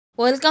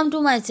Welcome to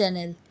my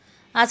channel.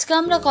 আজকে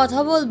আমরা কথা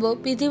বলবো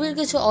পৃথিবীর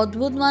কিছু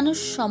অদ্ভুত মানুষ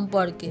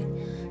সম্পর্কে।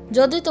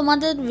 যদি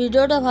তোমাদের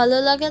ভিডিওটা ভালো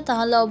লাগে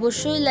তাহলে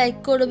অবশ্যই লাইক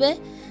করবে,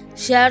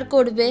 শেয়ার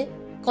করবে,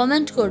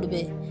 কমেন্ট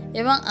করবে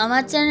এবং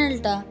আমার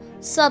চ্যানেলটা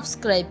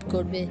সাবস্ক্রাইব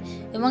করবে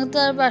এবং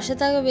তার পাশে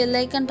থাকা বেল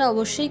আইকনটা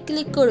অবশ্যই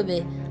ক্লিক করবে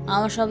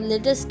আমার সব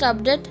লেটেস্ট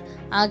আপডেট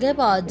আগে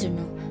পাওয়ার জন্য।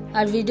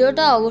 আর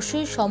ভিডিওটা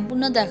অবশ্যই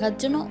সম্পূর্ণ দেখার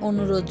জন্য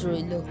অনুরোধ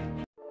রইল।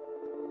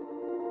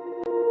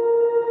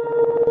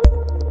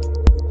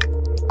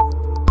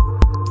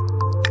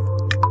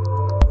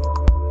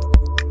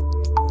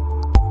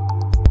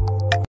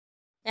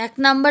 এক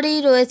নম্বরেই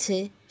রয়েছে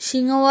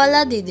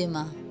সিংহওয়ালা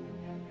দিদিমা।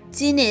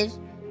 চীনের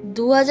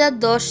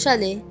 2010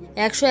 সালে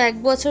 101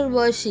 বছর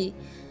বয়সী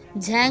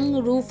ঝ্যাং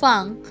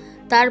রুফাং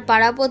তার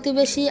পাড়া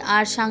প্রতিবেশী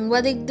আর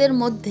সাংবাদিকদের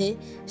মধ্যে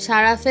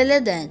সাড়া ফেলে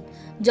দেন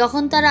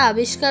যখন তারা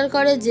আবিষ্কার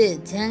করে যে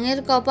ঝ্যাংয়ের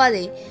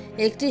কপালে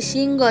একটি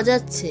শিং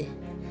গজাচ্ছে।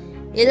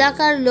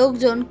 এলাকার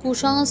লোকজন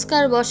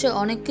কুসংস্কার বশে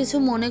অনেক কিছু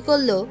মনে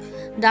করলেও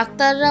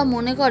ডাক্তাররা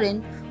মনে করেন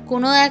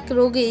কোনো এক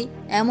রোগী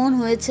এমন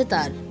হয়েছে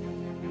তার।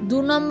 2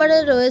 নম্বরে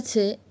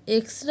রয়েছে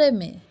এক্স-রে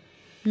মেয়ে।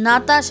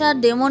 নাতাশা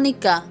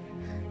ডেমোনিকা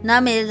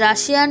নামের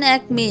রাশিয়ান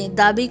এক মেয়ে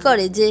দাবি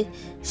করে যে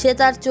সে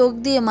তার চোখ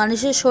দিয়ে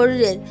মানুষের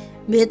শরীরের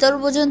ভেতর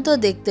পর্যন্ত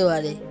দেখতে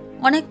পারে,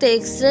 অনেকটা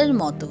এক্স-রের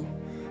মতো।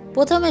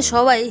 প্রথমে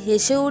সবাই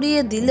হেসে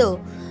উড়িয়ে দিলেও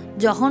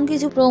যখন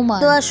কিছু প্রমাণ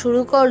দেওয়া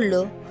শুরু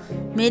করলো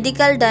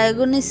মেডিকেল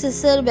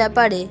ডায়াগনোসিসের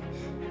ব্যাপারে,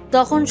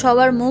 তখন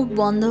সবার মুখ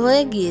বন্ধ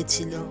হয়ে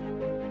গিয়েছিল।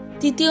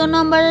 3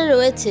 নম্বরে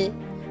রয়েছে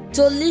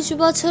 40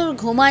 বছর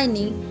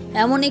ঘুমায়নি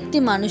এমন একটি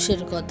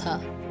মানুষের কথা।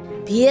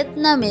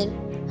 ভিয়েতনামের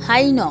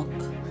হাইনক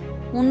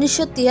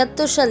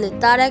 1973 সালে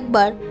তার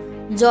একবার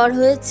জ্বর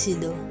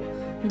হয়েছিল।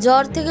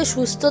 জ্বর থেকে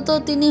সুস্থ তো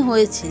তিনি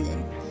হয়েছিলেন,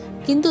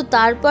 কিন্তু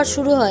তারপর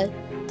শুরু হয়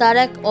তার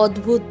এক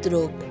অদ্ভুত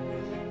রোগ।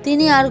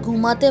 তিনি আর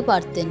ঘুমাতে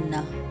পারতেন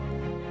না।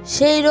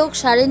 সেই রোগ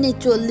সারেনি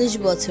 40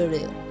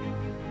 বছরেও।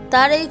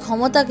 তার এই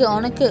ক্ষমতাকে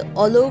অনেকে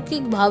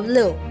অলৌকিক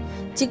ভাবলেও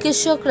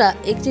চিকিৎসকরা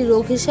একটি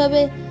রোগ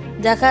হিসাবে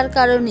দেখার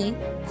কারণেই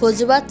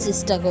খোঁজবার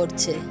চেষ্টা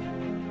করছে।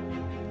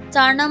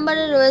 4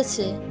 নম্বরে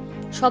রয়েছে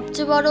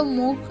সবচেয়ে বড়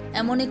মুখ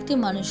এমন একটি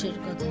মানুষের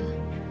কথা।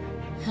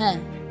 হ্যাঁ,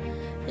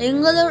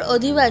 এঙ্গলোর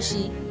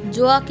অধিবাসী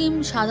জোয়াকিম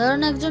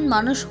সাধারণ একজন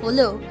মানুষ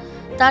হলেও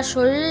তার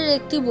শরীরের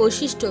একটি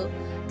বৈশিষ্ট্য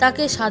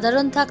তাকে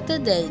সাধারণ থাকতে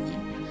দেয়নি।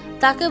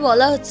 তাকে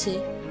বলা হচ্ছে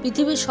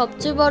পৃথিবীর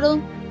সবচেয়ে বড়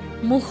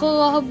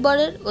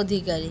মুখগহ্বরের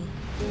অধিকারী।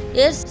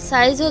 এর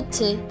সাইজ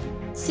হচ্ছে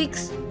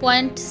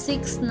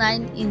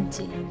 6.69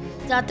 ইঞ্চি,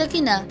 যাতে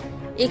কিনা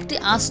একটি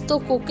আস্ত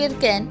কোকের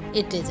ক্যান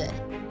এঁটে যায়।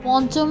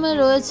 5মে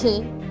রয়েছে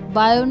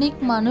বায়োনিক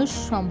মানুষ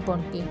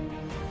সম্পর্কে।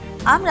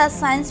 আমরা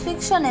সায়েন্স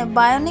ফিকশনে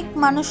বায়োনিক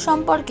মানুষ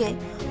সম্পর্কে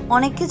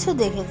অনেক কিছু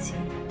দেখেছি।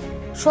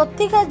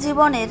 সত্যিকার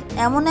জীবনের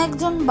এমন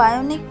একজন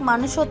বায়োনিক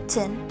মানুষ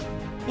হচ্ছেন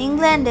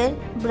ইংল্যান্ডের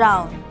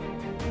ব্রাউন।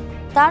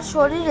 তার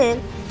শরীরের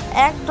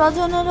 1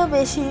 ডজনেরও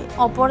বেশি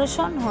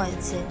অপারেশন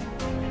হয়েছে।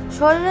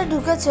 শরীরে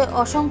ঢুকেছে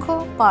অসংখ্য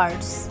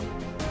পার্টস।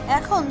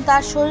 এখন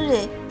তার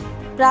শরীরে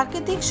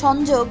প্রাকৃতিক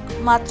সংযোগ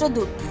মাত্র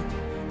 2টি,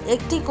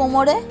 একটি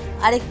কোমরে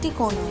আর একটি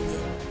কনুইয়ে।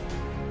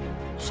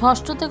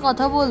 6তে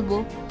কথা বলবো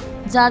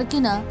যার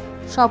কিনা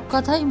সব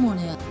কথাই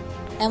মনে হয়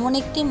এমন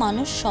একটি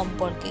মানুষ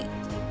সম্পর্কে।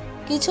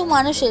 কিছু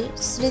মানুষের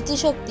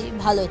স্মৃতিশক্তি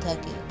ভালো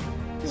থাকে,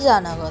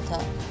 জানা কথা।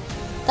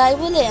 তাই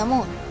বলে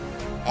এমন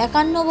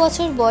 51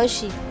 বছর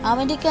বয়সী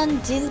আমেরিকান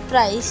জিল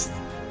প্রাইস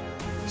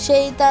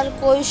সেই তার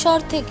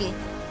কৈশোর থেকে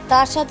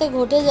তার সাথে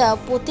ঘটে যাওয়া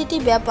প্রতিটি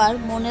ব্যাপার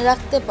মনে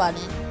রাখতে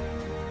পারেন।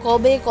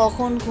 কবে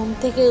কখন ঘুম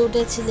থেকে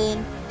উঠেছিলেন,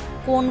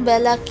 কোন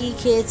বেলা কি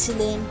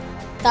খেয়েছিলেন,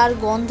 তার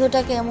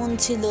গন্ধটা কেমন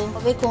ছিল,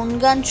 কবে কোন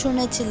গান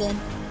শুনেছিলেন,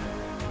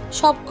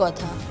 সব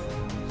কথা।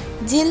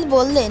 জিল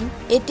বললেন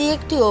এটি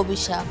একটি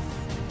অভিশাপ।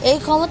 এই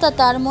ক্ষমতা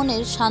তার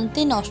মনের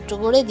শান্তি নষ্ট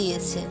করে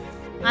দিয়েছে।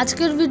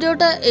 আজকের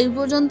ভিডিওটা এই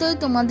পর্যন্তই।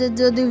 তোমাদের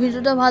যদি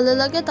ভিডিওটা ভালো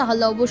লাগে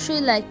তাহলে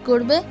অবশ্যই লাইক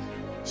করবে,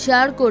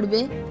 শেয়ার করবে,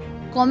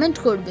 কমেন্ট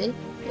করবে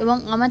এবং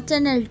আমার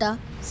চ্যানেলটা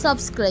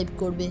সাবস্ক্রাইব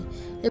করবে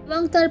এবং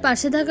তার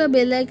পাশে থাকা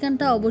বেল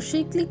আইকনটা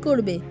অবশ্যই ক্লিক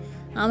করবে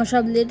আমার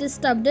সব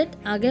লেটেস্ট আপডেট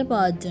আগে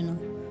পাওয়ার জন্য।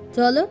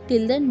 চলো,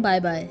 টিল দেন, বাই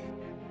বাই।